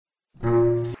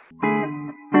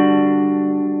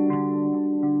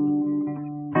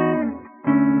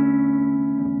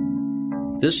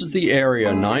This is the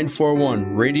Area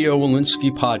 941 Radio Walensky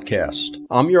podcast.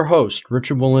 I'm your host,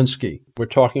 Richard Walensky. We're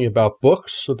talking about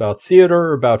books, about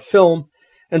theater, about film,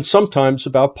 and sometimes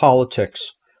about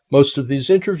politics. Most of these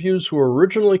interviews were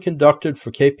originally conducted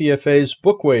for KPFA's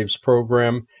Bookwaves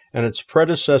program and its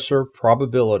predecessor,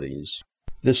 Probabilities.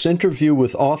 This interview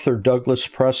with author Douglas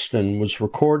Preston was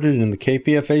recorded in the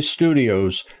KPFA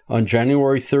studios on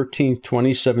January 13,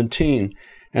 2017,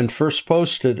 and first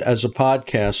posted as a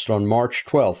podcast on March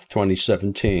 12,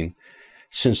 2017.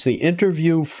 Since the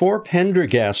interview, 4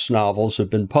 Pendergast novels have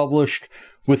been published,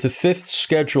 with the 5th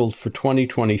scheduled for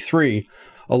 2023,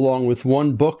 along with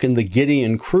 1 book in the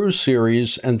Gideon Crew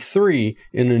series and 3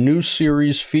 in a new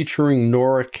series featuring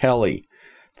Nora Kelly.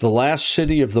 The Last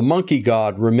City of the Monkey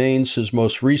God remains his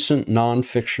most recent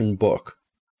nonfiction book.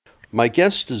 My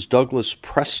guest is Douglas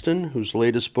Preston, whose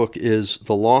latest book is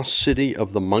The Lost City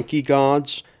of the Monkey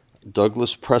Gods.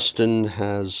 Douglas Preston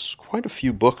has quite a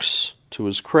few books to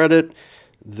his credit.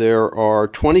 There are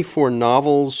 24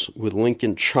 novels with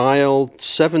Lincoln Child,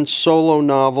 7 solo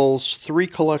novels, 3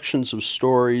 collections of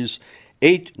stories,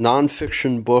 8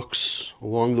 nonfiction books.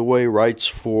 Along the way, writes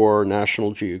for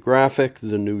National Geographic,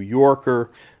 The New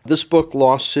Yorker. This book,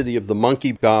 Lost City of the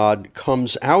Monkey God,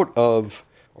 comes out of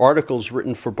articles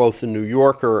written for both The New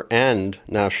Yorker and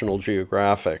National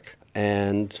Geographic,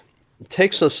 and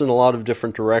takes us in a lot of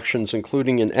different directions,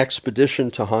 including an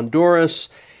expedition to Honduras.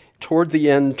 Toward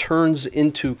the end, turns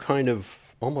into kind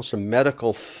of almost a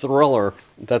medical thriller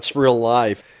that's real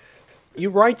life.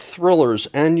 You write thrillers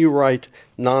and you write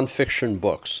nonfiction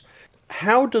books.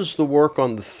 How does the work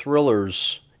on the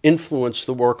thrillers influence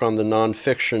the work on the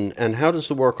nonfiction, and how does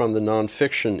the work on the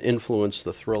nonfiction influence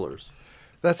the thrillers?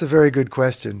 That's a very good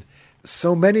question.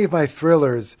 So many of my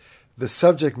thrillers, the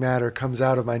subject matter comes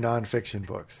out of my nonfiction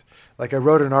books. Like I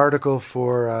wrote an article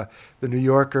for The New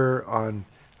Yorker on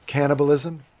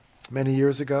cannibalism many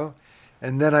years ago,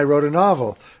 and then I wrote a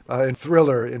novel, a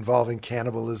thriller involving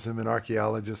cannibalism and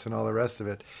archaeologists and all the rest of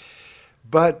it.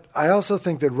 But I also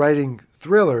think that writing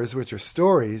thrillers, which are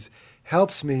stories,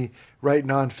 helps me write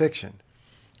nonfiction.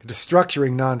 To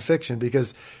structuring nonfiction,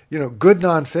 because, good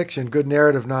nonfiction, good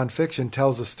narrative nonfiction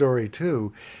tells a story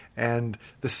too, and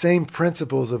the same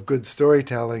principles of good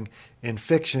storytelling in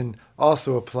fiction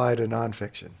also apply to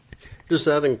nonfiction. Does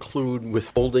that include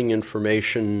withholding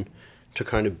information to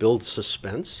kind of build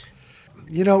suspense?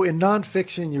 In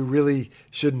nonfiction, you really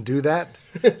shouldn't do that.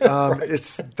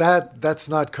 That's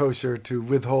not kosher to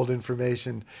withhold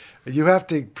information. You have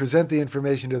to present the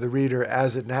information to the reader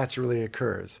as it naturally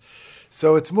occurs.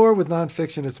 So it's more with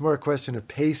nonfiction, it's more a question of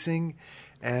pacing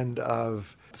and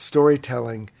of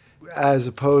storytelling, as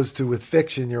opposed to with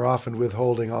fiction, you're often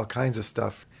withholding all kinds of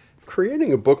stuff.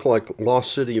 Creating a book like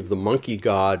Lost City of the Monkey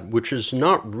God, which is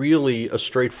not really a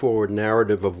straightforward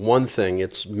narrative of one thing,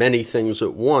 it's many things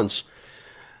at once.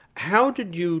 How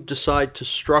did you decide to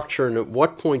structure, and at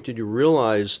what point did you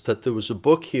realize that there was a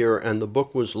book here and the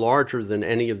book was larger than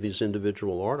any of these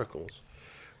individual articles?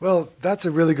 Well, that's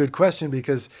a really good question,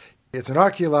 because it's an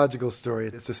archaeological story.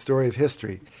 It's a story of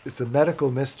history. It's a medical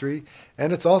mystery,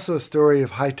 and it's also a story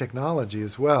of high technology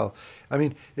as well. I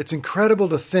mean, it's incredible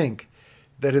to think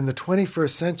that in the 21st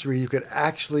century you could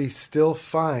actually still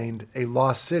find a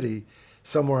lost city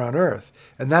somewhere on Earth.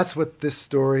 And that's what this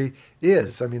story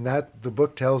is. I mean, the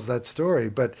book tells that story,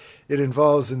 but it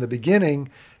involves, in the beginning,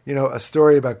 a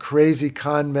story about crazy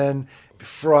con men,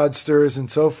 fraudsters, and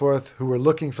so forth who were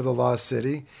looking for the lost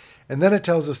city. And then it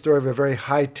tells a story of a very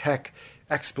high-tech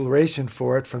exploration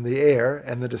for it from the air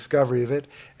and the discovery of it.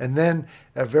 And then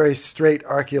a very straight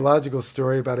archaeological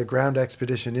story about a ground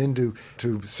expedition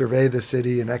to survey the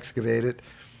city and excavate it.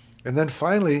 And then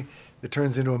finally, it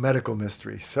turns into a medical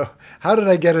mystery. So how did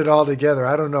I get it all together?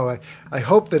 I don't know. I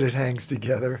hope that it hangs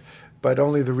together, but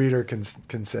only the reader can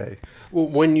say. Well,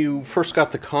 when you first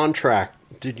got the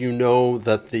contract, did you know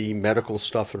that the medical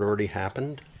stuff had already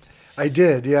happened? I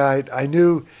did, yeah. I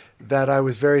knew that I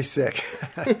was very sick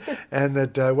and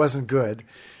that I wasn't good.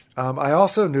 I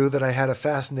also knew that I had a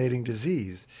fascinating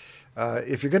disease.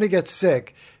 If you're going to get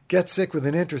sick with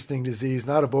an interesting disease,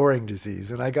 not a boring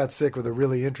disease. And I got sick with a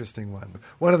really interesting one.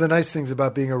 One of the nice things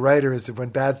about being a writer is that when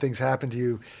bad things happen to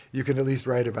you, you can at least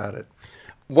write about it.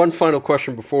 One final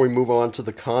question before we move on to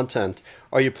the content.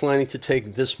 Are you planning to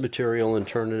take this material and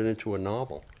turn it into a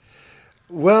novel?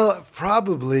 Well,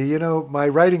 probably. My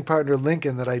writing partner,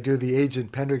 Lincoln, that I do the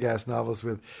Agent Pendergast novels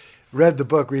with, read the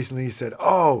book recently. He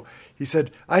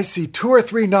said, I see 2 or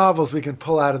 3 novels we can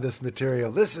pull out of this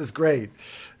material. This is great.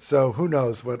 So who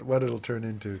knows what it'll turn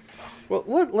into. Well,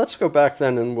 let's go back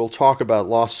then and we'll talk about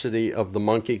Lost City of the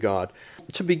Monkey God.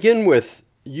 To begin with,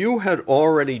 You had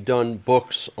already done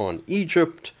books on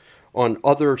Egypt, on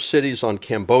other cities, on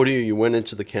Cambodia. You went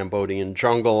into the Cambodian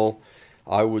jungle.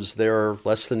 I was there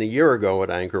less than a year ago at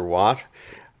Angkor Wat.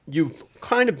 You've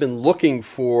kind of been looking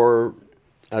for,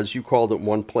 as you called it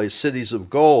one place, cities of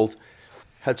gold.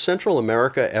 Had Central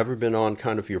America ever been on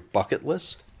kind of your bucket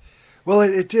list? Well,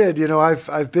 it did. You know,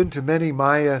 I've been to many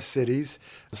Maya cities,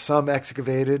 some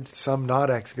excavated, some not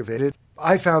excavated.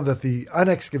 I found that the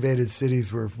unexcavated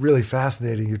cities were really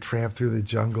fascinating. You tramp through the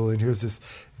jungle, and here's this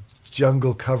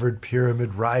jungle-covered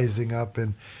pyramid rising up,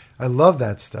 and I love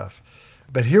that stuff.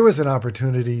 But here was an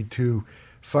opportunity to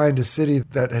find a city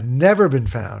that had never been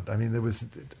found. I mean, it was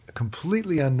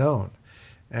completely unknown,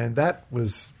 and that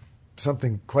was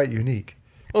something quite unique.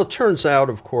 Well, it turns out,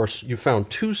 of course, you found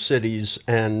two cities,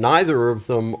 and neither of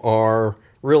them are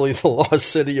really the lost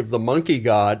city of the monkey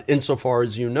god, insofar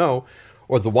as you know,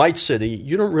 or the White City.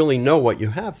 You don't really know what you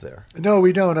have there. No,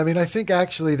 we don't. I mean, I think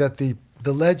actually that the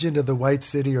legend of the White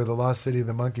City or the lost city of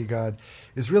the monkey god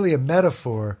is really a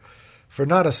metaphor for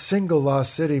not a single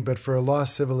lost city, but for a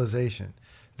lost civilization.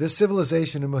 This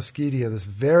civilization in Mosquitia, this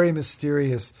very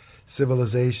mysterious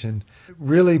civilization,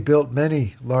 really built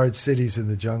many large cities in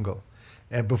the jungle,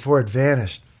 and before it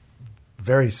vanished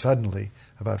very suddenly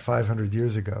about 500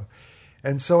 years ago.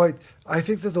 And so I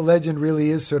think that the legend really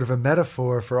is sort of a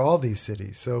metaphor for all these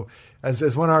cities. So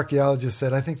as one archaeologist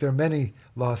said, I think there are many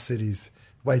lost cities,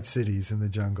 white cities in the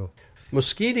jungle.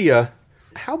 Mosquitia,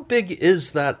 how big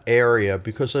is that area?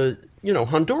 Because,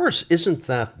 Honduras isn't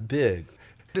that big.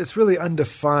 It's really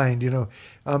undefined,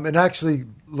 and actually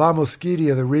La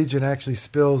Mosquitia, the region, actually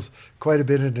spills quite a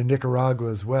bit into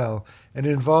Nicaragua as well. And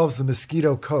it involves the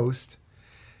Mosquito Coast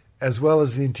as well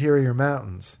as the interior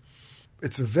mountains.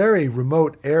 It's a very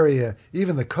remote area.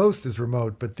 Even the coast is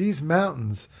remote, but these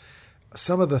mountains,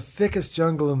 some of the thickest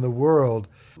jungle in the world,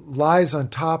 lies on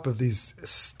top of these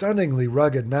stunningly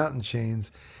rugged mountain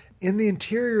chains. In the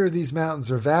interior of these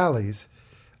mountains are valleys,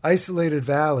 isolated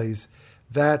valleys,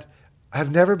 that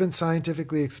have never been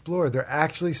scientifically explored. They're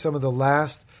actually some of the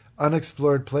last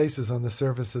unexplored places on the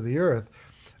surface of the earth.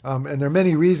 And there are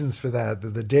many reasons for that,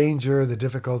 the danger, the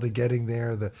difficulty getting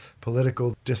there, the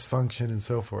political dysfunction, and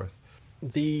so forth.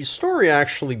 The story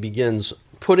actually begins,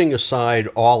 putting aside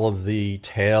all of the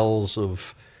tales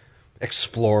of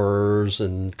explorers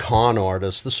and con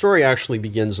artists. The story actually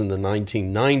begins in the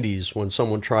 1990s when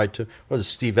someone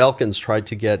Steve Elkins tried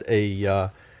to get a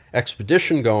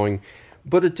expedition going,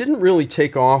 but it didn't really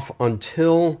take off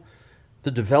until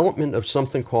the development of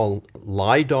something called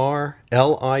LIDAR,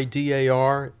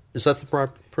 LIDAR. Is that the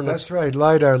proper pronunciation? That's right,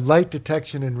 LIDAR, light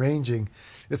detection and ranging.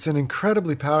 It's an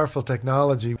incredibly powerful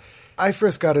technology. I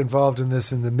first got involved in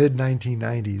this in the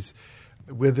mid-1990s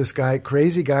with this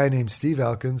crazy guy named Steve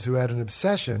Elkins, who had an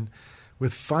obsession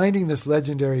with finding this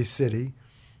legendary city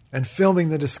and filming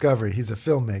the discovery. He's a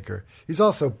filmmaker. He's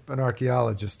also an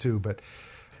archaeologist too, but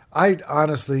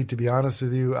to be honest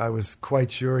with you, I was quite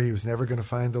sure he was never going to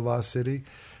find the lost city.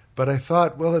 But I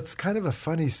thought, well, it's kind of a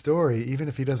funny story. Even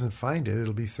if he doesn't find it,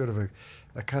 it'll be sort of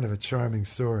a kind of a charming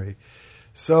story.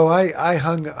 So I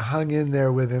hung in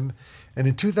there with him. And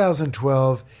in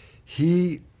 2012,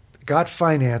 he got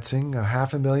financing,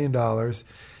 $500,000,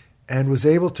 and was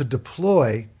able to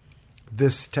deploy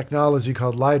this technology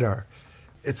called LIDAR.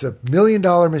 It's $1 million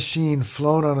machine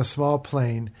flown on a small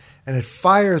plane, and it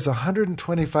fires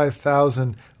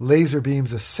 125,000 laser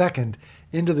beams a second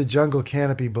into the jungle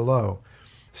canopy below.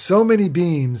 So many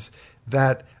beams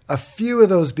that a few of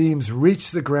those beams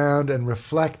reach the ground and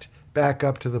reflect back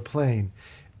up to the plane.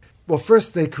 Well,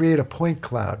 first they create a point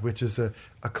cloud, which is a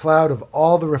cloud of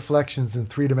all the reflections in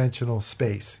three-dimensional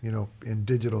space, in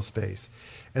digital space.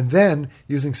 And then,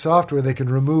 using software, they can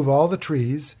remove all the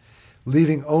trees,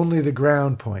 leaving only the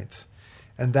ground points.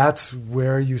 And that's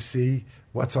where you see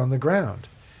what's on the ground.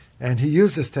 And he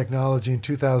used this technology in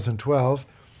 2012,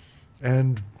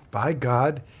 and by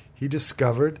God, he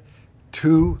discovered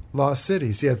 2 lost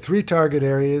cities. He had 3 target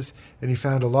areas, and he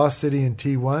found a lost city in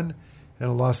T1 and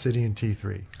a lost city in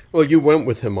T3. Well, you went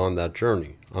with him on that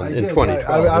journey in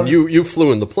 2012. I you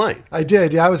flew in the plane. I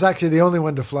did. Yeah, I was actually the only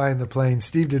one to fly in the plane.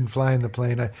 Steve didn't fly in the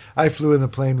plane. I flew in the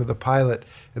plane with the pilot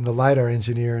and the LIDAR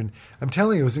engineer. And I'm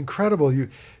telling you, it was incredible.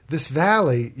 This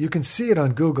valley, you can see it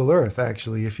on Google Earth,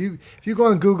 actually. If you go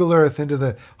on Google Earth into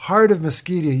the heart of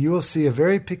Mosquitia, you will see a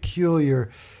very peculiar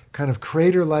kind of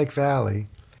crater-like valley,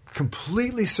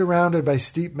 completely surrounded by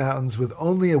steep mountains with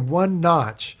only a one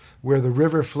notch where the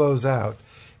river flows out.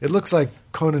 It looks like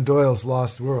Conan Doyle's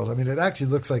Lost World. I mean, it actually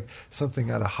looks like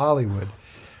something out of Hollywood.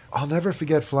 I'll never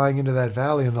forget flying into that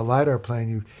valley in the LIDAR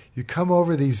plane. You come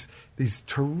over these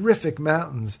terrific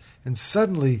mountains, and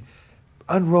suddenly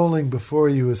unrolling before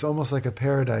you is almost like a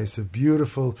paradise of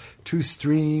beautiful two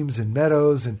streams and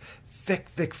meadows and thick,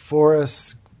 thick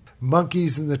forests,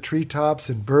 monkeys in the treetops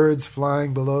and birds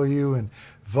flying below you and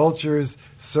vultures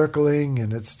circling,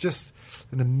 and it's just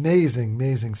an amazing,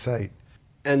 amazing sight.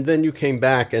 And then you came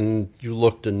back and you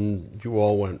looked and you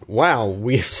all went, wow,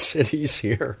 we have cities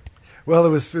here. Well, it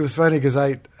was funny because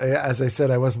as I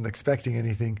said, I wasn't expecting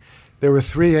anything. There were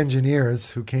 3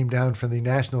 engineers who came down from the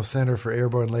National Center for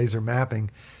Airborne Laser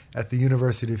Mapping at the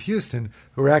University of Houston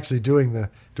who were actually doing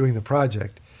the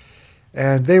project.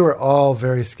 And they were all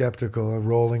very skeptical and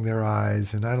rolling their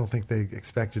eyes, and I don't think they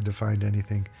expected to find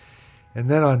anything. And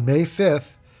then on May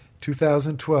 5th,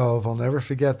 2012, I'll never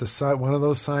forget one of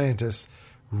those scientists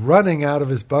running out of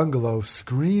his bungalow,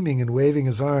 screaming and waving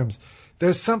his arms,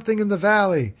 "There's something in the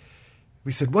valley."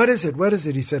 We said, "What is it? What is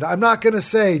it?" He said, "I'm not going to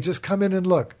say, just come in and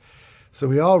look." So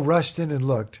we all rushed in and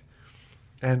looked.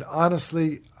 And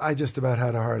honestly, I just about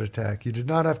had a heart attack. You did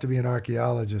not have to be an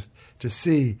archaeologist to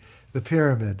see the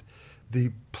pyramid,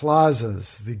 the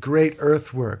plazas, the great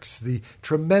earthworks, the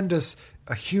tremendous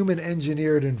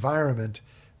human-engineered environment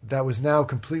that was now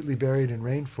completely buried in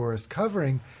rainforest,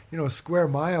 covering, a square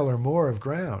mile or more of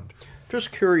ground.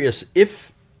 Just curious,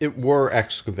 if it were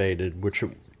excavated, which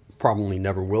it probably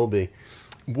never will be,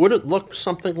 would it look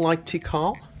something like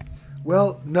Tikal?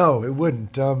 Well, no, it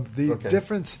wouldn't. The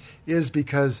difference is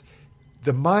because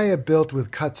the Maya built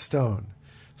with cut stone,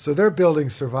 so their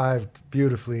buildings survived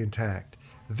beautifully intact.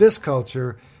 This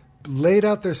culture laid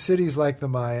out their cities like the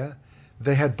Maya.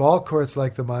 They had ball courts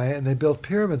like the Maya, and they built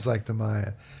pyramids like the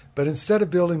Maya. But instead of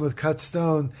building with cut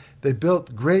stone, they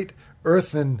built great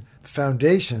earthen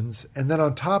foundations, and then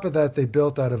on top of that, they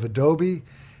built out of adobe,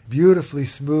 beautifully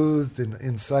smoothed and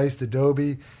incised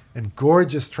adobe, and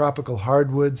gorgeous tropical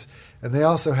hardwoods, and they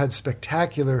also had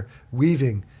spectacular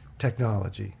weaving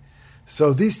technology.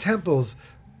 So these temples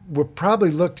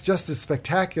probably looked just as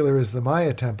spectacular as the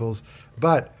Maya temples,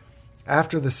 but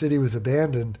after the city was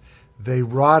abandoned, they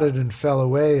rotted and fell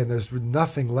away, and there's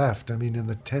nothing left. I mean, in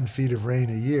the 10 feet of rain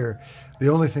a year, the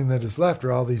only thing that is left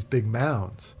are all these big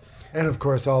mounds, and of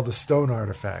course all the stone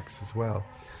artifacts as well.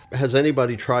 Has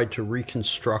anybody tried to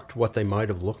reconstruct what they might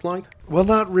have looked like? Well,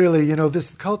 not really.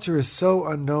 This culture is so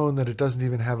unknown that it doesn't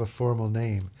even have a formal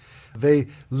name. They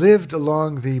lived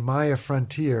along the Maya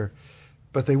frontier,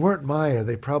 but they weren't Maya.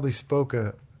 They probably spoke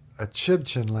a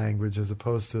Chibchan language as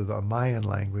opposed to the Mayan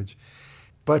language.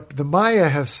 But the Maya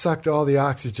have sucked all the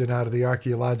oxygen out of the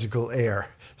archaeological air,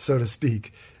 so to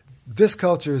speak. This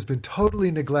culture has been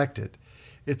totally neglected.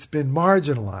 It's been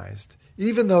marginalized.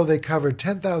 Even though they covered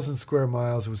 10,000 square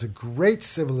miles, it was a great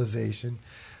civilization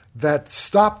that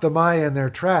stopped the Maya in their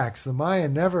tracks. The Maya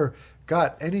never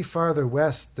got any farther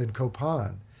west than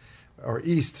Copan, or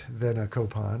east than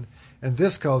Copan, and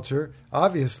this culture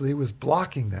obviously was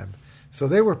blocking them. So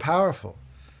they were powerful,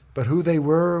 but who they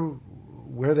were,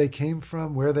 where they came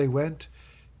from, where they went,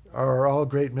 are all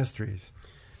great mysteries.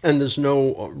 And there's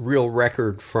no real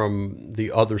record from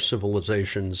the other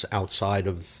civilizations outside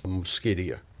of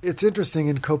Mosquitia. It's interesting,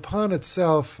 in Copan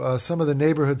itself, some of the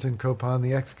neighborhoods in Copan,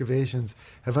 the excavations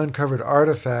have uncovered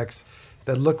artifacts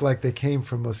that look like they came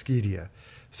from Mosquitia.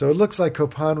 So it looks like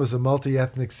Copan was a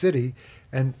multi-ethnic city,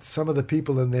 and some of the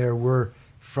people in there were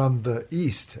from the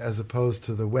east as opposed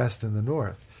to the west and the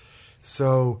north.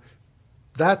 So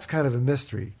that's kind of a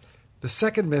mystery. The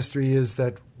second mystery is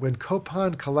that when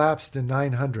Copan collapsed in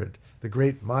 900, the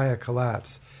great Maya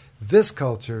collapse, this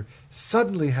culture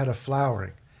suddenly had a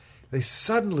flowering. They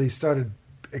suddenly started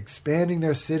expanding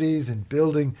their cities and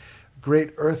building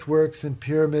great earthworks and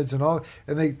pyramids and all,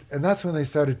 and that's when they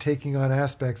started taking on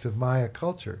aspects of Maya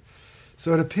culture.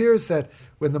 So it appears that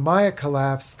when the Maya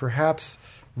collapsed, perhaps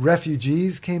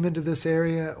refugees came into this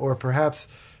area, or perhaps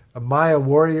Maya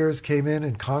warriors came in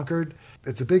and conquered.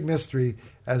 It's a big mystery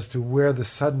as to where the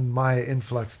sudden Maya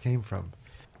influx came from.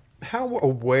 How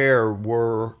aware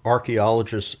were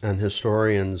archaeologists and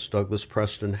historians, Douglas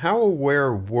Preston, how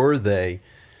aware were they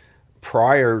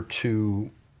prior to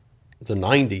the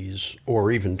 90s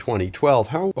or even 2012?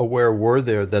 How aware were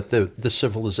they that the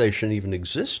civilization even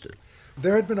existed?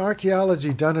 There had been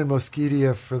archaeology done in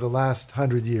Mosquitia for the last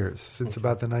 100 years, since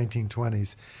about the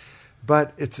 1920s.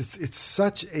 But it's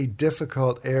such a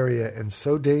difficult area and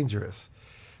so dangerous,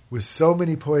 with so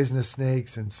many poisonous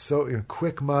snakes and so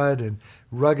quick mud and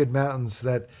rugged mountains,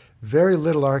 that very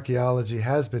little archaeology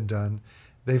has been done.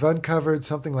 They've uncovered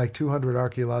something like 200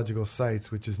 archaeological sites,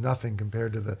 which is nothing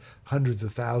compared to the hundreds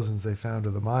of thousands they found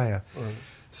of the Maya. Right.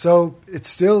 So it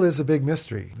still is a big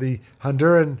mystery. The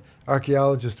Honduran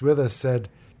archaeologist with us said,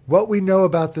 what we know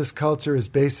about this culture is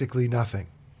basically nothing.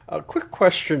 A quick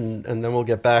question, and then we'll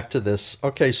get back to this.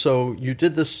 Okay, so you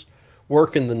did this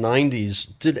work in the 90s.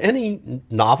 Did any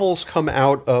novels come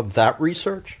out of that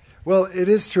research? Well, it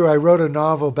is true. I wrote a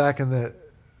novel back in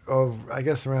I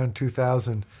guess around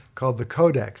 2000 called The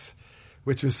Codex,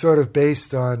 which was sort of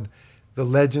based on the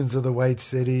legends of the White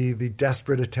City, the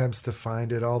desperate attempts to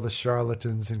find it, all the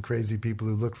charlatans and crazy people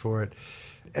who look for it.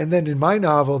 And then in my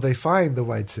novel, they find the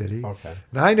White City. Okay.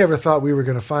 Now, I never thought we were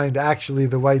going to find actually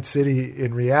the White City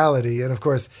in reality. And of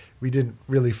course, we didn't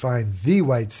really find the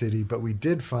White City, but we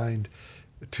did find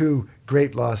two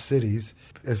great lost cities,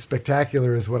 as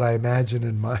spectacular as what I imagine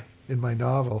in my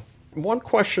novel. One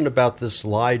question about this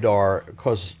LIDAR,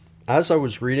 because as I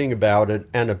was reading about it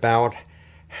and about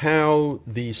how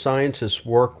the scientists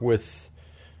work with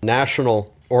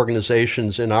national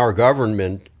organizations in our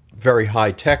government, very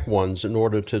high-tech ones, in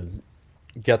order to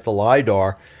get the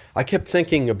LIDAR, I kept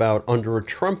thinking about under a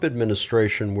Trump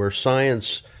administration where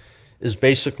science is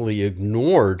basically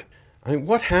ignored. I mean,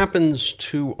 what happens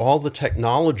to all the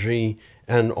technology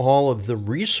and all of the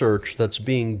research that's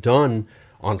being done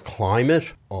on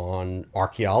climate, on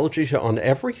archaeology, on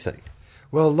everything?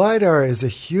 Well, LIDAR is a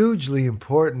hugely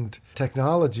important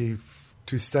technology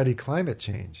to study climate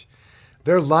change.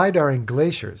 They're LIDARing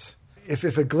glaciers.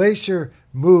 If a glacier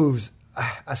moves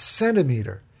a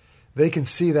centimeter, they can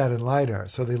see that in LIDAR.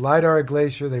 So they LIDAR a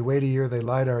glacier, they wait a year, they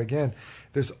LIDAR again.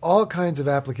 There's all kinds of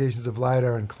applications of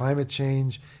LIDAR in climate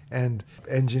change and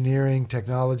engineering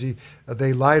technology.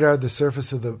 They LIDAR the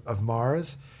surface of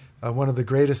Mars. One of the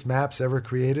greatest maps ever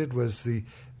created was the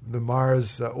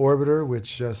Mars orbiter,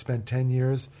 which spent 10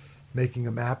 years making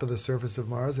a map of the surface of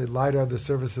Mars. They LIDAR the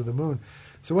surface of the moon.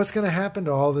 So what's going to happen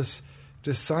to all this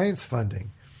science funding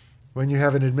when you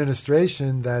have an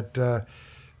administration that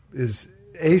is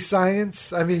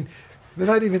a-science? I mean, they're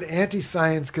not even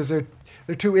anti-science because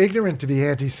they're too ignorant to be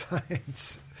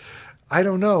anti-science. I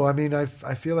don't know. I mean, I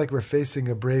feel like we're facing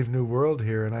a brave new world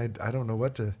here, and I don't know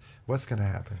what's going to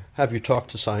happen. Have you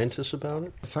talked to scientists about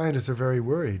it? Scientists are very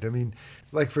worried. I mean,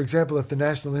 like, for example, at the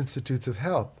National Institutes of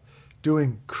Health,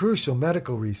 doing crucial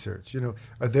medical research,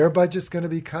 are their budgets going to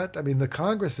be cut? I mean, the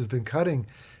Congress has been cutting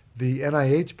the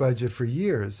NIH budget for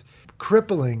years,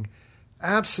 crippling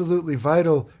absolutely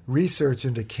vital research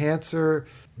into cancer,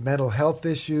 mental health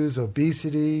issues,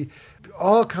 obesity,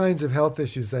 all kinds of health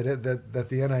issues that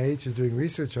the NIH is doing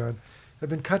research on have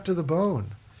been cut to the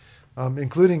bone,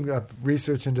 including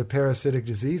research into parasitic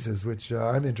diseases, which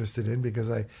I'm interested in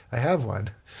because I have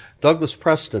one. Douglas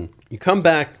Preston, you come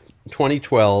back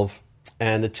 2012,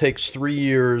 and it takes 3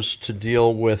 years to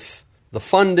deal with the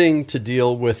funding, to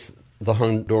deal with the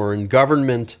Honduran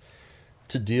government,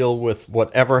 to deal with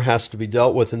whatever has to be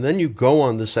dealt with. And then you go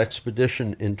on this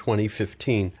expedition in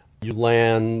 2015. You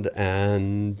land,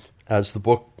 and as the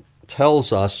book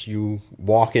tells us, you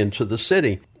walk into the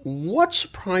city. What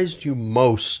surprised you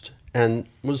most? And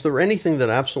was there anything that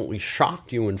absolutely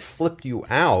shocked you and flipped you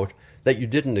out that you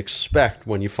didn't expect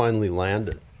when you finally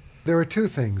landed? There were two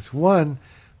things. One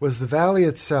was the valley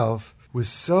itself was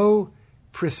so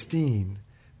pristine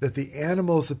that the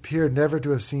animals appeared never to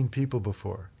have seen people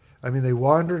before. I mean, they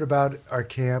wandered about our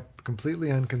camp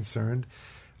completely unconcerned.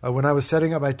 When I was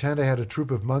setting up my tent, I had a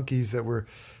troop of monkeys that were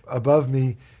above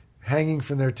me, hanging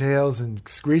from their tails and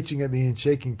screeching at me and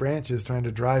shaking branches, trying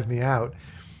to drive me out.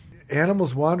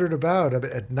 Animals wandered about.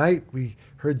 At night, we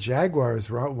heard jaguars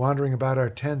wandering about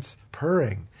our tents,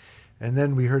 purring. And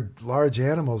then we heard large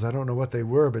animals, I don't know what they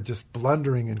were, but just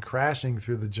blundering and crashing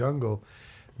through the jungle.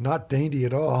 Not dainty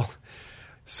at all.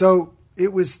 So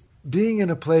it was being in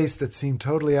a place that seemed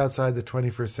totally outside the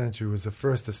 21st century was the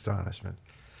first astonishment.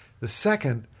 The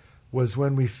second was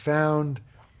when we found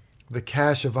the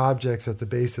cache of objects at the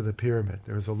base of the pyramid.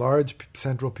 There was a large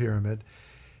central pyramid,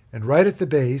 and right at the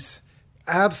base,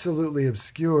 absolutely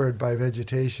obscured by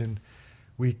vegetation,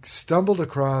 we stumbled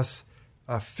across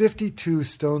 52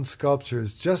 stone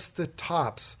sculptures, just the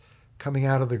tops coming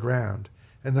out of the ground.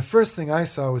 And the first thing I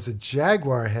saw was a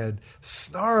jaguar head,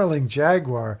 snarling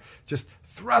jaguar, just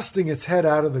thrusting its head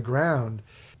out of the ground.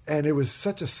 And it was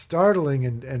such a startling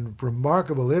and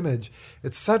remarkable image.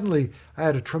 I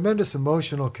had a tremendous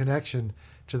emotional connection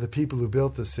to the people who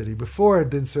built the city. Before it had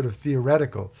been sort of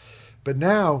theoretical. But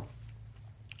now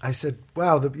I said,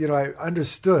 wow, I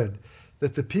understood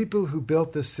that the people who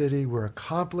built this city were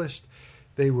accomplished.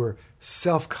 They were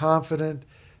self-confident.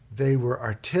 They were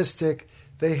artistic.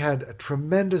 They had a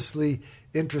tremendously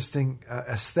interesting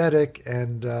aesthetic,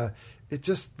 and it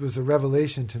just was a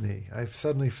revelation to me. I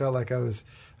suddenly felt like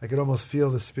I could almost feel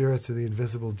the spirits of the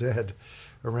invisible dead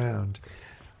around.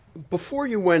 Before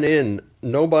you went in,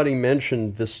 nobody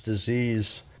mentioned this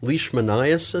disease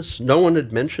leishmaniasis? No one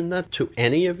had mentioned that to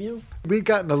any of you? We'd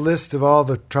gotten a list of all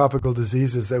the tropical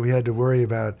diseases that we had to worry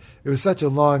about. It was such a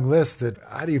long list that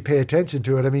how do you pay attention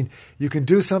to it? I mean, you can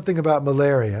do something about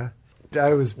malaria.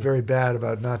 I was very bad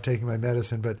about not taking my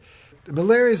medicine, but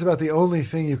malaria is about the only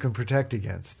thing you can protect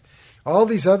against. All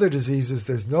these other diseases,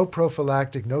 there's no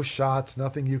prophylactic, no shots,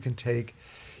 nothing you can take.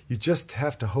 You just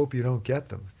have to hope you don't get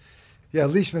them. Yeah,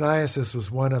 leishmaniasis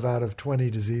was one out of 20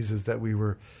 diseases that we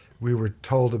were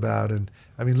told about. And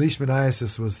I mean,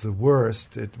 leishmaniasis was the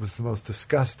worst. It was the most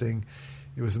disgusting.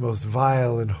 It was the most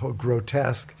vile and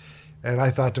grotesque. And I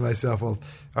thought to myself, well,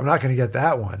 I'm not going to get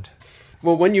that one.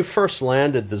 Well, when you first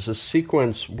landed, there's a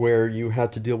sequence where you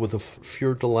had to deal with a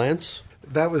fleur de lance.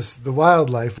 That was the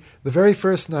wildlife. The very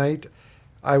first night,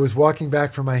 I was walking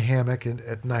back from my hammock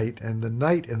at night, and the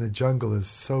night in the jungle is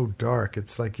so dark.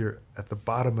 It's like you're at the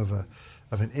bottom of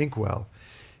an inkwell.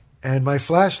 And my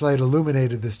flashlight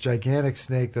illuminated this gigantic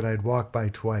snake that I'd walked by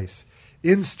twice,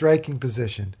 in striking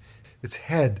position. Its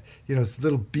head, its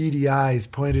little beady eyes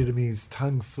pointed at me, its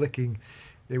tongue flicking.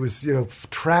 It was,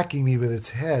 tracking me with its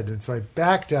head. And so I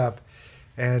backed up,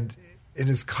 and in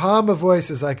as calm a voice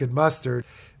as I could muster,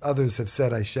 others have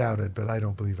said I shouted, but I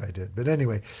don't believe I did. But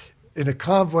anyway, in a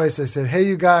calm voice, I said, "Hey,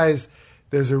 you guys,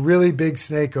 there's a really big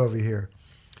snake over here."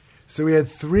 So we had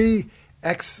 3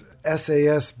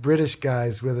 ex-SAS British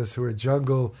guys with us who were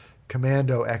jungle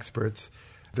commando experts.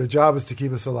 Their job was to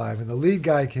keep us alive. And the lead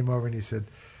guy came over and he said,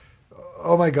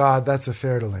 "Oh my God, that's a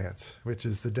fer de lance, which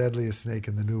is the deadliest snake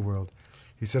in the New World."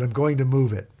 He said, "I'm going to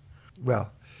move it."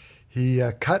 Well, he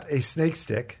cut a snake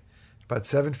stick about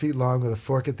 7 feet long with a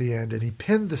fork at the end, and he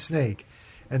pinned the snake.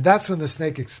 And that's when the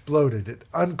snake exploded. It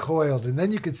uncoiled, and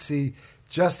then you could see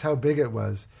just how big it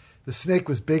was. The snake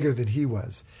was bigger than he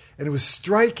was, and it was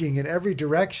striking in every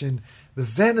direction. The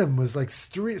venom was like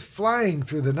flying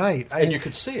through the night. And you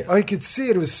could see it. I could see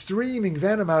it. It was streaming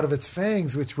venom out of its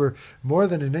fangs, which were more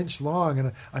than an inch long.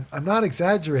 And I'm not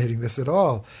exaggerating this at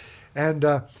all. And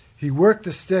he worked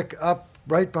the stick up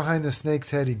right behind the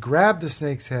snake's head. He grabbed the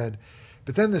snake's head.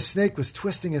 But then the snake was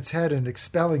twisting its head and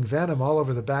expelling venom all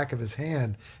over the back of his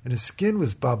hand, and his skin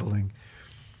was bubbling.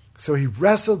 So he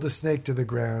wrestled the snake to the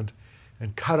ground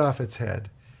and cut off its head.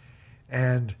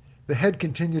 And the head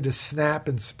continued to snap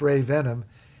and spray venom,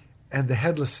 and the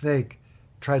headless snake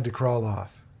tried to crawl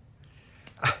off.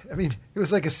 I mean, it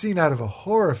was like a scene out of a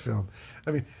horror film.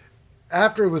 I mean,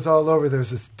 after it was all over, there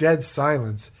was this dead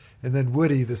silence, and then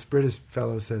Woody, this British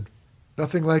fellow, said,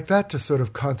 "Nothing like that to sort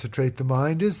of concentrate the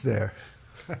mind, is there?"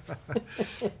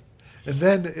 And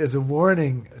then, as a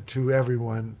warning to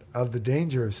everyone of the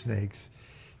danger of snakes,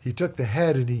 he took the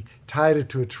head and he tied it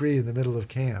to a tree in the middle of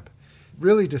camp,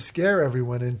 really to scare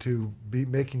everyone into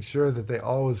making sure that they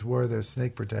always wore their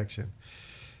snake protection.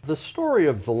 The story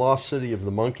of the Lost City of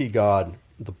the Monkey God,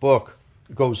 the book,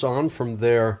 goes on from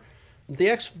there. The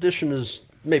expedition is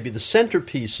maybe the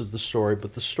centerpiece of the story,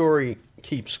 but the story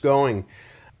keeps going.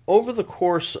 Over the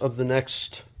course of the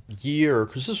next year,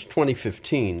 because this was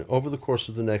 2015, over the course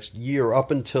of the next year,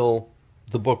 up until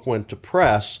the book went to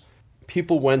press,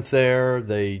 people went there,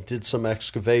 they did some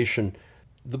excavation.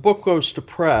 The book goes to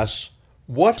press.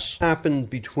 What's happened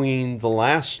between the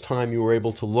last time you were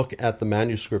able to look at the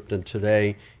manuscript and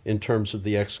today in terms of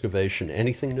the excavation?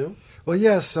 Anything new? Well,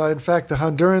 yes. In fact, the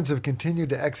Hondurans have continued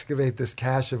to excavate this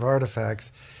cache of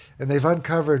artifacts, and they've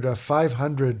uncovered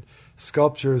 500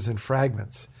 sculptures and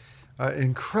fragments.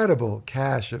 Incredible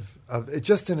cache of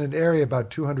just in an area about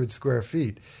 200 square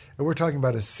feet. And we're talking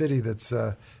about a city that's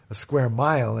a square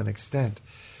mile in extent.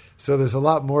 So there's a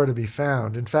lot more to be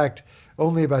found. In fact,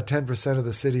 only about 10% of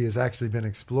the city has actually been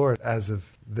explored as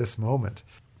of this moment.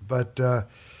 But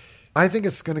I think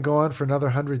it's going to go on for another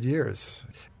 100 years.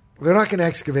 They're not going to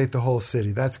excavate the whole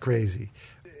city. That's crazy.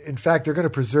 In fact, they're going to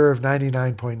preserve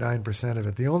 99.9% of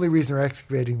it. The only reason they're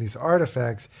excavating these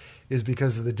artifacts is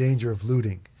because of the danger of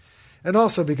looting. And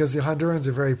also because the Hondurans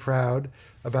are very proud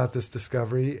about this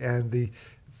discovery, and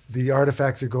the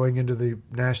artifacts are going into the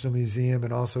National Museum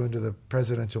and also into the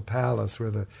Presidential Palace, where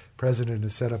the president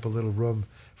has set up a little room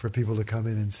for people to come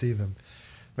in and see them.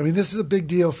 I mean, this is a big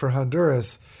deal for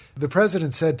Honduras. The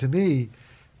president said to me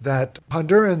that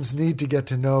Hondurans need to get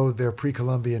to know their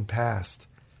pre-Columbian past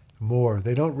more.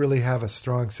 They don't really have a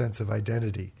strong sense of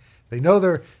identity. They know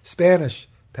their Spanish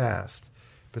past,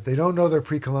 but they don't know their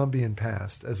pre-Columbian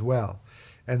past as well.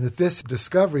 And that this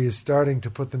discovery is starting to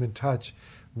put them in touch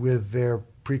with their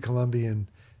pre-Columbian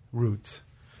roots.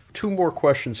 2 more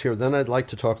questions here. Then I'd like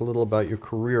to talk a little about your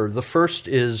career. The first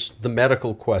is the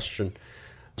medical question.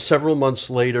 Several months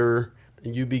later,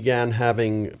 you began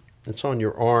having, it's on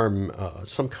your arm,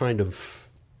 some kind of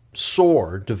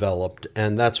sore developed,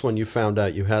 and that's when you found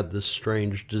out you had this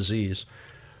strange disease.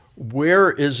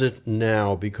 Where is it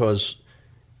now? Because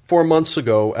 4 months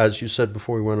ago, as you said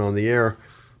before we went on the air,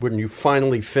 when you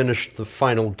finally finished the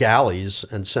final galleys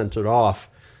and sent it off,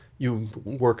 you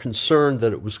were concerned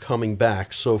that it was coming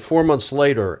back. So 4 months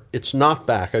later, it's not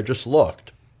back. I just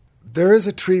looked. There is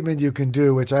a treatment you can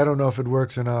do, which I don't know if it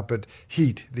works or not, but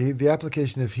heat. The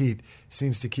application of heat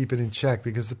seems to keep it in check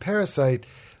because the parasite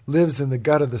lives in the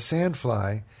gut of the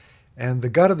sandfly, and the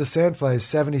gut of the sandfly is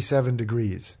 77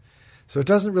 degrees. So it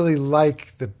doesn't really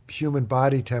like the human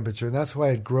body temperature, and that's why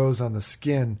it grows on the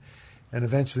skin and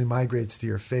eventually migrates to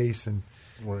your face and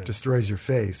destroys your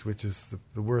face, which is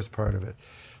the worst part of it.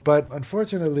 But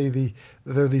unfortunately,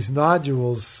 there are these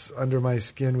nodules under my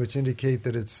skin which indicate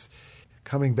that it's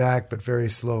coming back, but very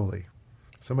slowly.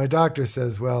 So my doctor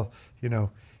says, well,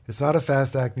 it's not a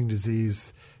fast-acting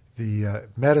disease. The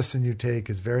medicine you take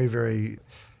is very, very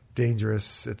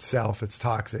dangerous itself. It's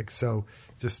toxic. So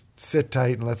just sit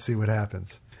tight and let's see what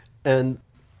happens. And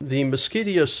the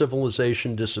Mosquitia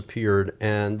civilization disappeared,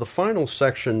 and the final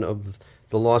section of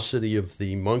The Lost City of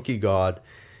the Monkey God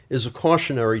is a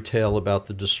cautionary tale about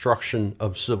the destruction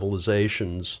of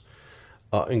civilizations,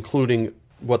 including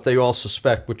what they all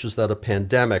suspect, which is that a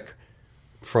pandemic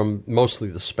from mostly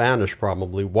the Spanish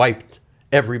probably wiped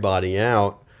everybody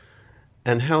out,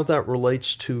 and how that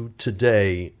relates to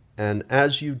today. And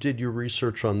as you did your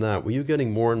research on that, were you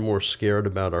getting more and more scared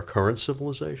about our current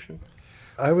civilization?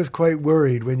 I was quite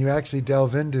worried. When you actually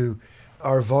delve into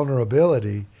our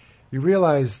vulnerability, you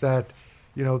realize that,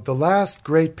 the last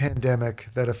great pandemic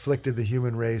that afflicted the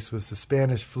human race was the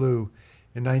Spanish flu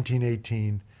in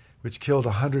 1918, which killed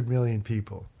 100 million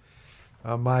people.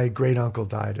 My great-uncle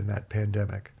died in that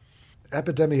pandemic.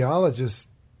 Epidemiologists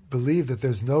believe that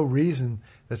there's no reason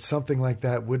that something like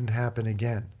that wouldn't happen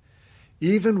again.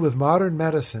 Even with modern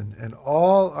medicine and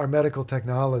all our medical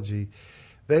technology,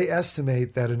 they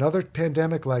estimate that another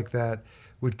pandemic like that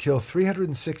would kill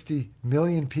 360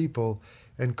 million people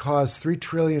and cause $3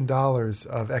 trillion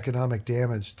of economic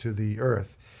damage to the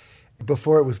earth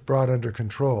before it was brought under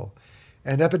control.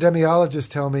 And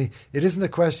epidemiologists tell me it isn't a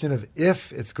question of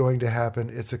if it's going to happen,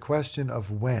 it's a question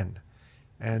of when.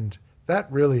 And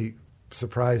that really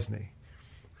surprised me.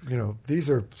 These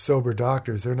are sober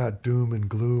doctors. They're not doom and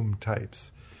gloom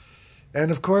types. And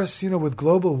of course, with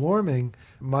global warming,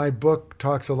 my book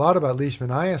talks a lot about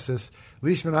leishmaniasis.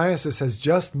 Leishmaniasis has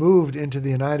just moved into the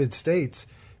United States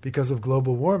because of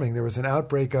global warming. There was an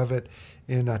outbreak of it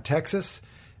in Texas,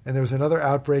 and there was another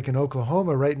outbreak in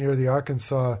Oklahoma right near the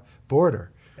Arkansas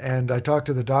border. And I talked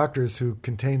to the doctors who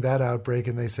contained that outbreak,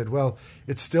 and they said, well,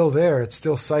 it's still there. It's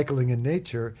still cycling in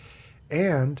nature.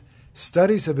 And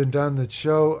studies have been done that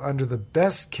show under the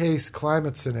best case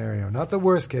climate scenario, not the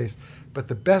worst case, but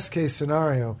the best case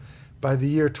scenario, by the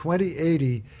year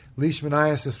 2080,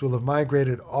 leishmaniasis will have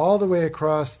migrated all the way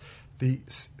across the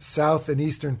south and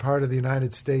eastern part of the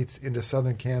United States into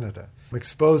southern Canada,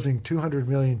 exposing 200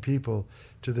 million people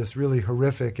to this really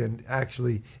horrific and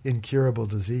actually incurable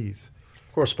disease.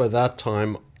 Of course, by that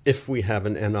time, if we have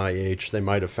an NIH, they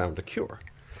might have found a cure.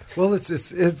 Well,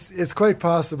 it's quite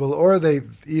possible, or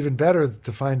even better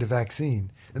to find a vaccine.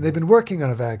 And they've been working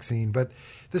on a vaccine, but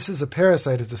this is a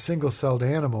parasite. It's a single-celled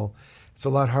animal. It's a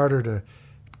lot harder to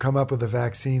come up with a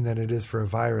vaccine than it is for a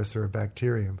virus or a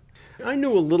bacterium. I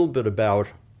knew a little bit about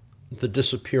the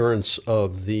disappearance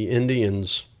of the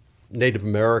Indians, Native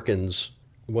Americans,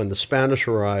 when the Spanish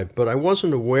arrived, but I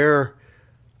wasn't aware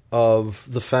of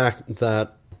the fact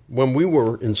that when we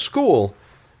were in school,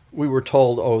 we were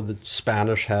told, the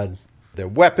Spanish had their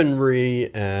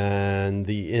weaponry and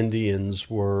the Indians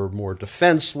were more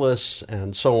defenseless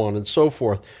and so on and so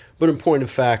forth. But in point of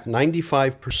fact,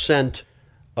 95%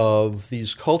 of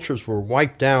these cultures were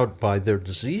wiped out by their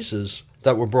diseases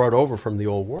that were brought over from the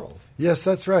old world. Yes,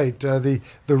 that's right. The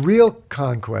real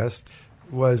conquest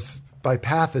was by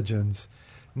pathogens,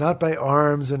 not by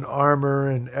arms and armor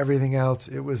and everything else.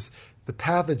 It was the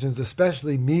pathogens,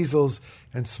 especially measles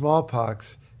and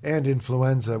smallpox and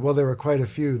influenza. Well, there were quite a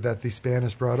few that the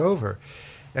Spanish brought over.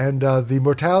 And the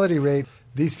mortality rate,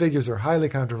 these figures are highly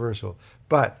controversial,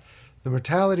 but the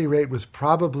mortality rate was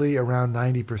probably around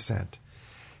 90%.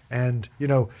 And,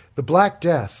 the Black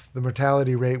Death, the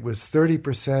mortality rate was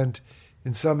 30%.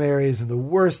 In some areas, in the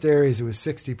worst areas, it was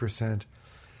 60%.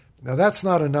 Now, that's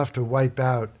not enough to wipe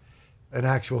out an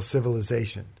actual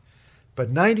civilization.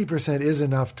 But 90% is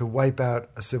enough to wipe out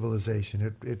a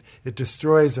civilization. It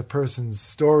destroys a person's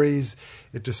stories.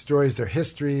 It destroys their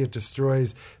history. It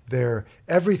destroys their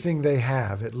everything they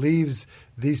have. It leaves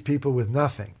these people with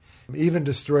nothing. It even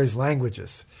destroys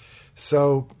languages.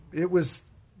 So it was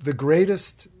the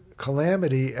greatest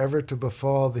calamity ever to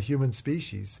befall the human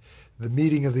species, the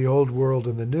meeting of the old world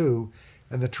and the new,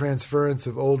 and the transference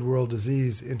of old world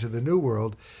disease into the new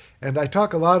world. And I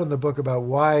talk a lot in the book about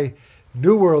why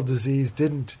new world disease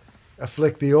didn't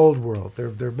afflict the old world.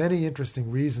 There are many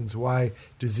interesting reasons why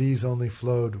disease only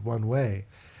flowed one way.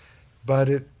 But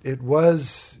it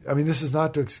was, I mean, this is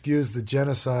not to excuse the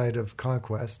genocide of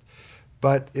conquest,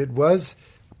 but it was,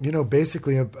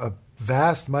 basically a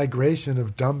vast migration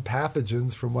of dumb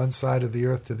pathogens from one side of the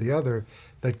earth to the other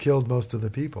that killed most of the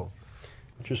people.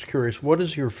 Just curious, what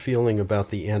is your feeling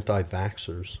about the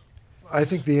anti-vaxxers? I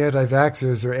think the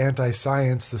anti-vaxxers are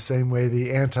anti-science the same way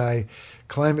the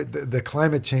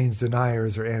climate change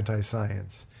deniers are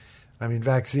anti-science. I mean,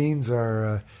 vaccines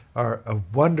are a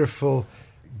wonderful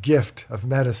gift of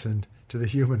medicine to the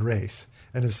human race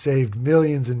and have saved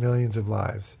millions and millions of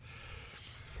lives.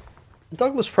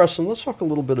 Douglas Preston, let's talk a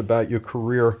little bit about your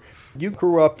career. You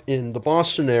grew up in the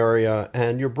Boston area,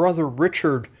 and your brother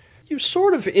Richard, you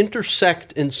sort of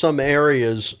intersect in some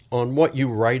areas on what you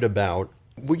write about.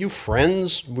 Were you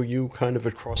friends? Were you kind of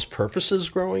at cross purposes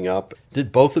growing up?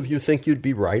 Did both of you think you'd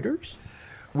be writers?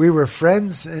 We were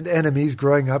friends and enemies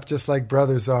growing up, just like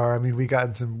brothers are. I mean, we got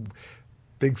in some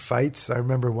big fights. I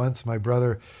remember once my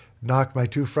brother knocked my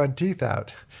 2 front teeth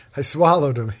out. I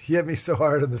swallowed them. He hit me so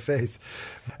hard in the face.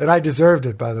 And I deserved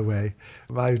it, by the way.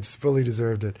 I fully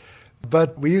deserved it.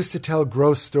 But we used to tell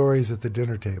gross stories at the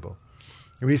dinner table.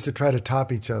 We used to try to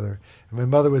top each other. And my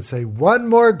mother would say, "One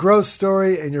more gross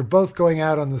story and you're both going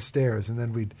out on the stairs." And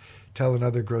then we'd tell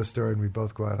another gross story and we'd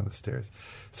both go out on the stairs.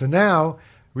 So now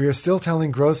we are still telling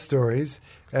gross stories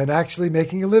and actually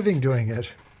making a living doing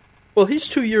it. Well, he's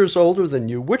 2 years older than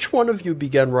you. Which one of you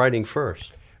began writing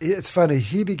first? It's funny.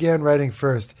 He began writing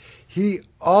first. He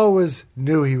always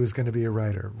knew he was going to be a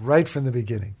writer right from the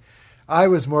beginning. I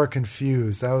was more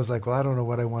confused. I was like, well, I don't know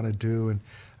what I want to do. And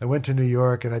I went to New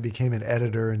York and I became an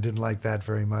editor and didn't like that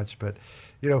very much. But,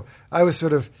 I was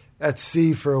sort of at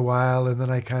sea for a while, and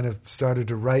then I kind of started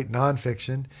to write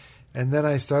nonfiction. And then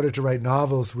I started to write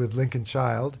novels with Lincoln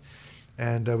Child.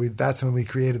 And that's when we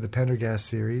created the Pendergast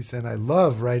series. And I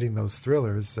love writing those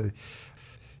thrillers.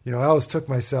 I always took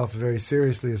myself very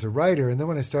seriously as a writer. And then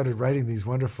when I started writing these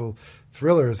wonderful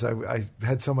thrillers, I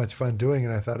had so much fun doing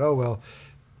it. I thought, oh, well,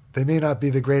 they may not be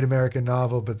the great American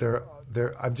novel, but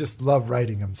I just love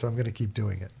writing them, so I'm going to keep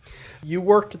doing it. You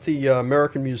worked at the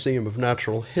American Museum of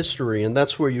Natural History, and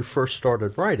that's where you first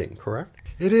started writing, correct?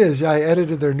 It is. Yeah, I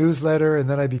edited their newsletter, and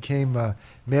then I became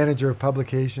manager of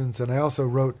publications, and I also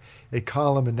wrote a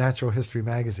column in Natural History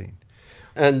magazine.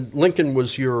 And Lincoln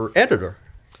was your editor.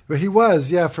 Well, he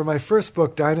was, yeah. For my first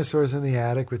book, Dinosaurs in the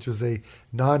Attic, which was a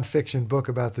nonfiction book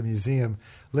about the museum,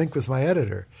 Link was my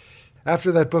editor.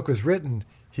 After that book was written,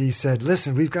 he said,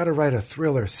 "Listen, we've got to write a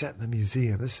thriller set in the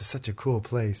museum. This is such a cool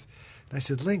place." And I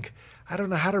said, "Link, I don't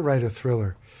know how to write a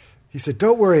thriller." He said,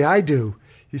 "Don't worry, I do."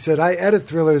 He said, "I edit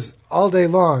thrillers all day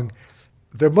long.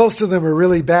 Most of them are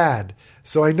really bad,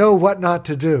 so I know what not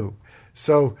to do.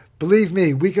 So believe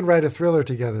me, we can write a thriller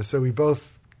together." So we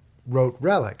both wrote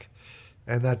Relic,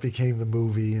 and that became the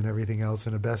movie and everything else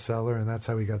and a bestseller, and that's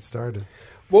how we got started.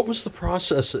 What was the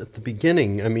process at the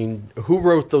beginning? I mean, who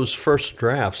wrote those first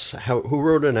drafts? Who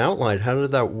wrote an outline? How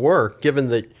did that work, given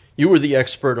that you were the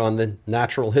expert on the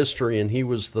natural history and he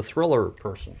was the thriller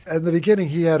person? At the beginning,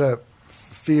 he had a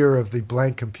fear of the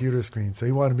blank computer screen, so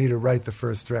he wanted me to write the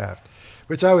first draft,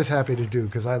 which I was happy to do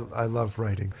because I love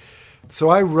writing. So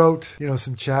I wrote,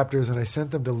 some chapters and I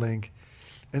sent them to Link,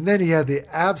 and then he had the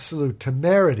absolute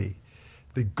temerity,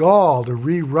 the gall to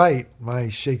rewrite my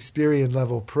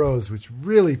Shakespearean-level prose, which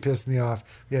really pissed me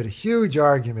off. We had a huge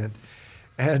argument,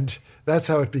 and that's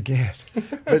how it began.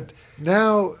 But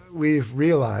now we've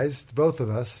realized, both of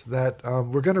us, that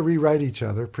we're going to rewrite each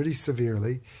other pretty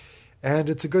severely, and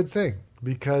it's a good thing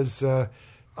because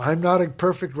I'm not a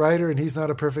perfect writer and he's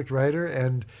not a perfect writer,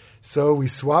 and so we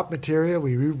swap material,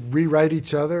 we rewrite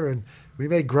each other, and we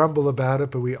may grumble about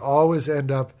it, but we always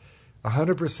end up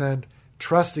 100%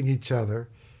 trusting each other,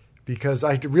 because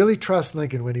I really trust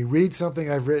Lincoln. When he reads something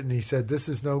I've written, he said, "This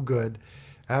is no good,"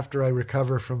 after I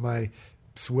recover from my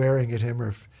swearing at him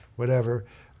or whatever,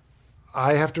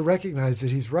 I have to recognize that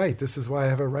he's right. This is why I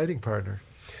have a writing partner.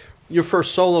 Your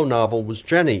first solo novel was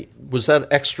Jenny. Was that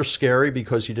extra scary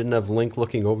because you didn't have Link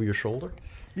looking over your shoulder?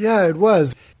 Yeah, it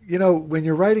was. When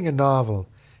you're writing a novel,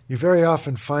 you very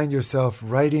often find yourself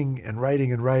writing and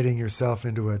writing and writing yourself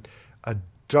into a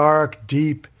dark,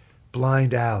 deep,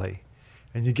 blind alley.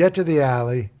 And you get to the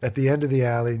alley, at the end of the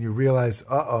alley, and you realize,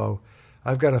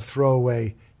 I've got to throw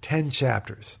away 10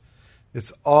 chapters.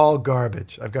 It's all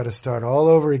garbage. I've got to start all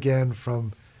over again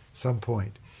from some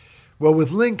point. Well,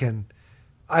 with Lincoln,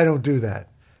 I don't do that.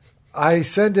 I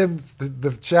send him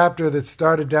the chapter that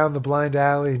started down the blind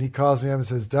alley, and he calls me up and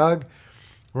says, Doug,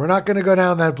 we're not going to go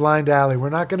down that blind alley. We're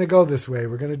not going to go this way.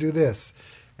 We're going to do this.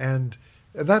 And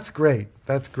that's great.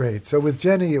 That's great. So with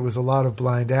Jenny, it was a lot of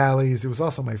blind alleys. It was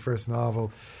also my first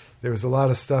novel. There was a lot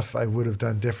of stuff I would have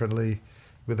done differently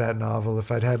with that novel. If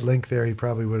I'd had Link there, he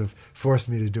probably would have forced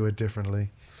me to do it differently.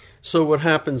 So what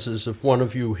happens is if one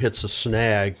of you hits a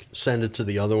snag, send it to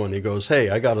the other one. He goes, hey,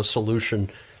 I got a solution.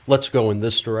 Let's go in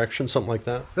this direction, something like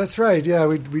that? That's right.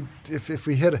 Yeah, if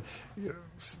we hit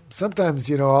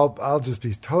sometimes, I'll just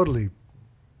be totally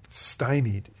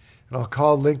stymied. And I'll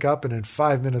call Link up, and in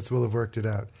 5 minutes we'll have worked it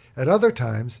out. At other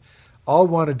times, I'll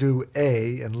want to do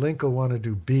A, and Link will want to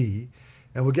do B,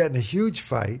 and we'll get in a huge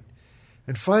fight.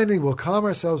 And finally, we'll calm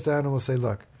ourselves down and we'll say,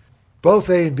 look, both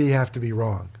A and B have to be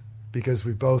wrong because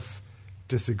we both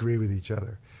disagree with each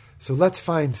other. So let's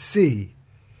find C.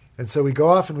 And so we go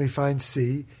off and we find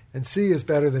C, and C is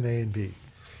better than A and B.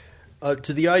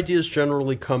 Do the ideas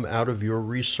generally come out of your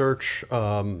research,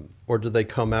 or do they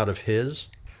come out of his?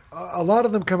 A lot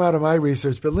of them come out of my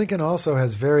research, but Lincoln also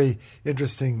has very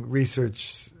interesting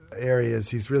research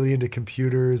areas. He's really into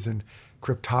computers and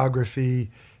cryptography,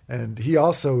 and he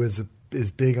also is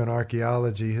big on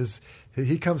archaeology.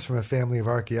 He comes from a family of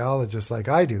archaeologists like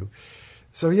I do.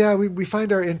 So yeah, we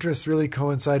find our interests really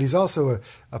coincide. He's also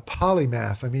a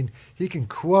polymath. I mean, he can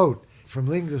quote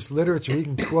from English literature. He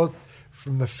can quote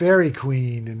from the Fairy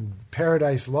Queen and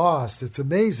Paradise Lost. It's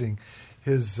amazing,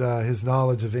 his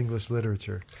knowledge of English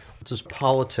literature. Does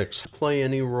politics play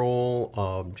any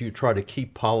role? Do you try to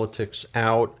keep politics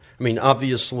out? I mean,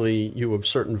 obviously, you have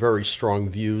certain very strong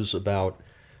views about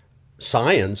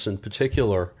science in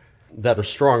particular that are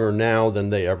stronger now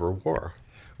than they ever were.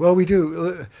 Well, we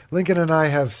do. Lincoln and I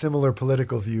have similar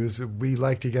political views. We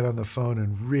like to get on the phone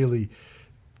and really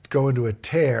go into a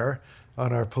tear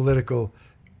on our political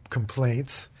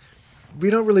complaints.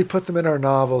 We don't really put them in our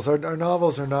novels. Our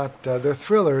novels are not, they're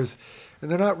thrillers,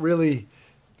 and they're not really,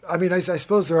 I mean, I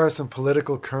suppose there are some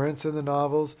political currents in the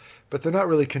novels, but they're not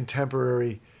really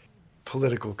contemporary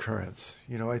political currents.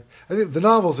 I think the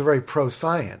novels are very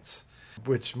pro-science,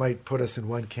 which might put us in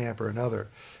one camp or another.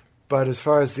 But as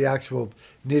far as the actual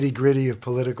nitty-gritty of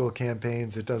political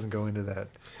campaigns, it doesn't go into that.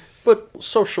 But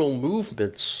social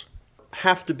movements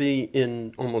have to be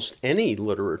in almost any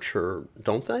literature,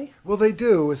 don't they? Well, they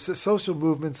do. It's social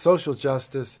movements, social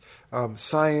justice,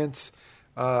 science,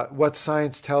 what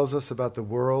science tells us about the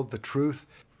world, the truth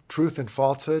and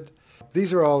falsehood.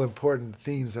 These are all important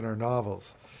themes in our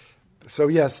novels. So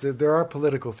yes, there are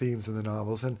political themes in the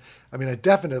novels. And I mean, I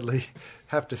definitely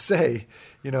have to say,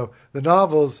 the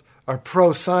novels are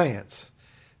pro-science.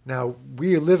 Now,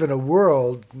 we live in a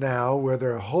world now where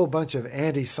there are a whole bunch of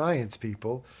anti-science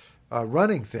people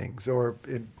running things or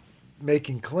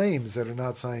making claims that are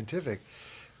not scientific.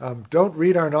 Don't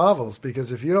read our novels,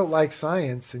 because if you don't like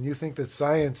science and you think that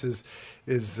science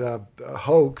is a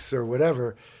hoax or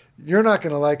whatever, you're not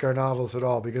going to like our novels at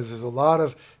all, because there's a lot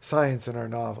of science in our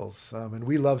novels. And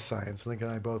we love science. Lincoln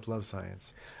and I both love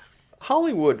science.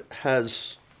 Hollywood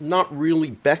has not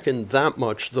really beckoned that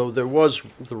much, though there was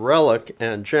The Relic,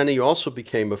 and Jenny also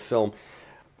became a film.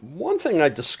 One thing I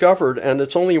discovered, and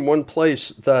it's only in one place,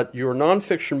 that your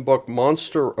nonfiction book,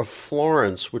 Monster of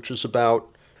Florence, which is about,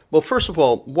 well, first of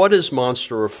all, what is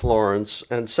Monster of Florence?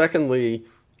 And secondly,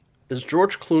 is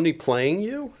George Clooney playing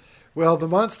you? Well, The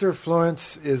Monster of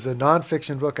Florence is a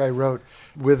nonfiction book I wrote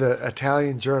with an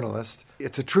Italian journalist.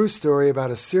 It's a true story about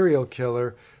a serial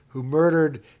killer who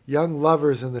murdered young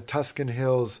lovers in the Tuscan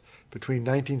hills between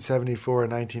 1974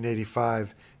 and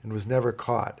 1985 and was never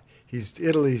caught. He's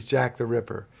Italy's Jack the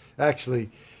Ripper. Actually,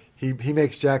 he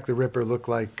makes Jack the Ripper look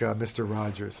like Mr.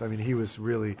 Rogers. I mean, he was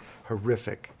really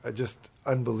horrific, just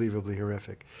unbelievably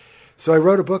horrific. So I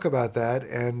wrote a book about that,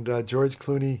 and George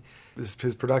Clooney, his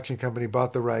production company,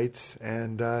 bought the rights,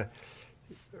 and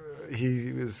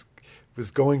he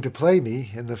was going to play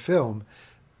me in the film.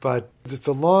 But it's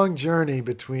a long journey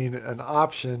between an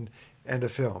option and a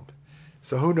film.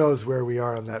 So who knows where we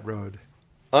are on that road.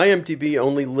 IMDb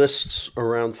only lists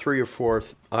around 3 or 4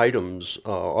 items.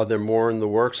 Are there more in the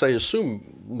works? I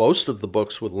assume most of the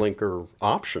books with Link are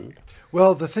optioned.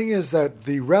 Well, the thing is that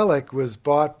The Relic was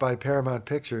bought by Paramount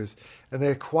Pictures, and they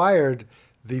acquired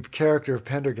the character of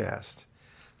Pendergast.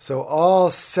 So all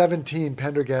 17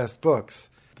 Pendergast books,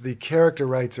 the character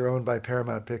rights are owned by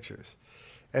Paramount Pictures.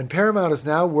 And Paramount is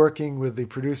now working with the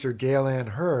producer Gail Ann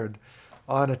Hurd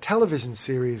on a television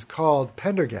series called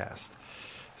Pendergast.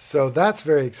 So that's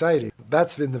very exciting.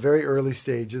 That's in the very early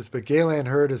stages, but Gail Ann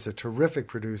Hurd is a terrific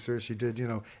producer. She did,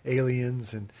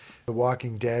 Aliens and The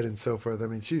Walking Dead and so forth. I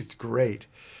mean, she's great.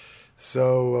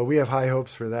 So we have high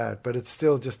hopes for that, but it's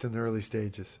still just in the early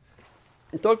stages.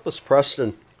 Douglas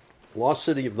Preston, Lost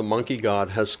City of the Monkey God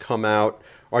has come out.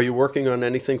 Are you working on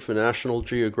anything for National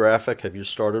Geographic? Have you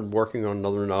started working on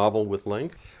another novel with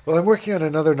Link? Well, I'm working on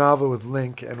another novel with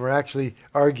Link, and we're actually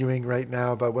arguing right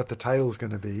now about what the title's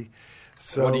going to be.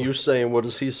 So, what do you say and what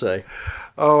does he say?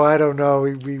 Oh, I don't know.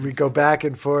 We go back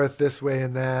and forth this way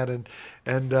and that, and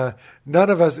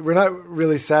none of us, we're not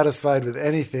really satisfied with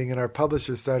anything, and our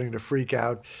publisher's starting to freak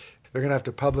out. They're going to have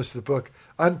to publish the book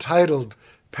Untitled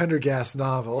Pendergast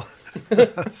Novel.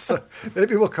 So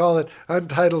maybe we'll call it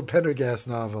Untitled Pendergast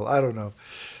Novel. I don't know.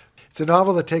 It's a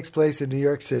novel that takes place in New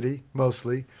York City,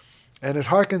 mostly, and it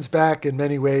harkens back in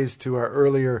many ways to our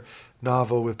earlier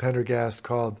novel with Pendergast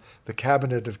called The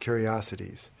Cabinet of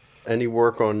Curiosities. Any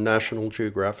work on National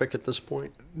Geographic at this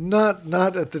point? Not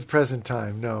at the present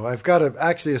time, no. I've got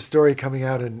actually a story coming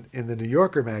out in the New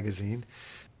Yorker magazine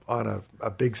on a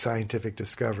big scientific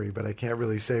discovery, but I can't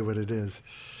really say what it is.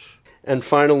 And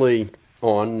finally,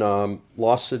 on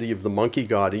Lost City of the Monkey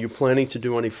God, are you planning to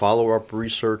do any follow-up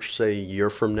research, say, a year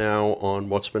from now on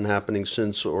what's been happening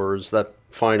since, or is that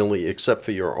finally, except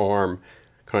for your arm,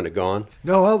 kind of gone?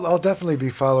 No, I'll definitely be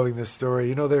following this story.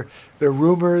 You know, there are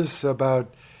rumors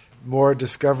about more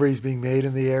discoveries being made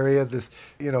in the area.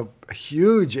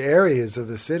 Huge areas of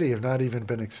the city have not even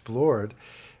been explored,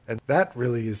 and that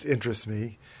really interests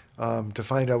me to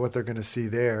find out what they're going to see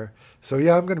there. So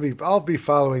yeah, I'll be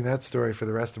following that story for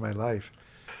the rest of my life.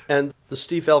 And the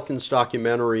Steve Elkins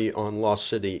documentary on Lost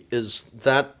City, is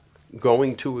that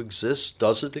going to exist?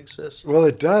 Does it exist? Well,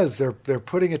 it does. They're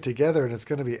putting it together, and it's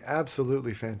going to be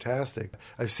absolutely fantastic.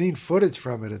 I've seen footage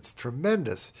from it. It's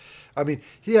tremendous. I mean,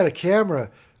 he had a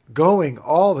camera going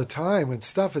all the time when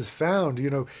stuff is found. You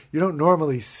know, you don't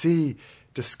normally see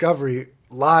discovery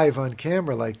live on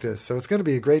camera like this. So it's going to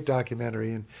be a great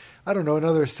documentary. And I don't know,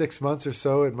 another 6 months or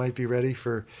so, it might be ready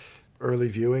for early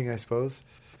viewing, I suppose.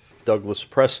 Douglas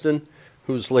Preston,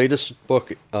 whose latest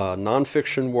book,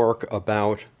 nonfiction work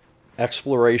about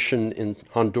exploration in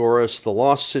Honduras, The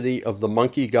Lost City of the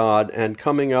Monkey God, and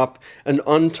coming up, an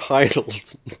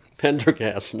untitled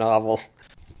Pendergast novel.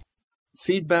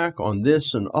 Feedback on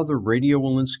this and other Radio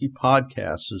Walensky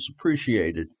podcasts is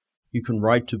appreciated. You can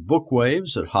write to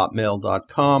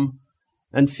bookwaves@hotmail.com,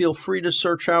 and feel free to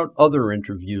search out other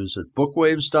interviews at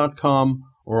bookwaves.com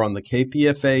or on the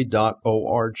kpfa.org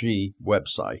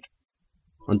website.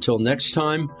 Until next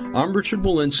time, I'm Richard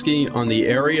Walensky on the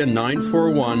Area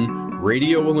 941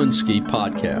 Radio Walensky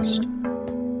podcast.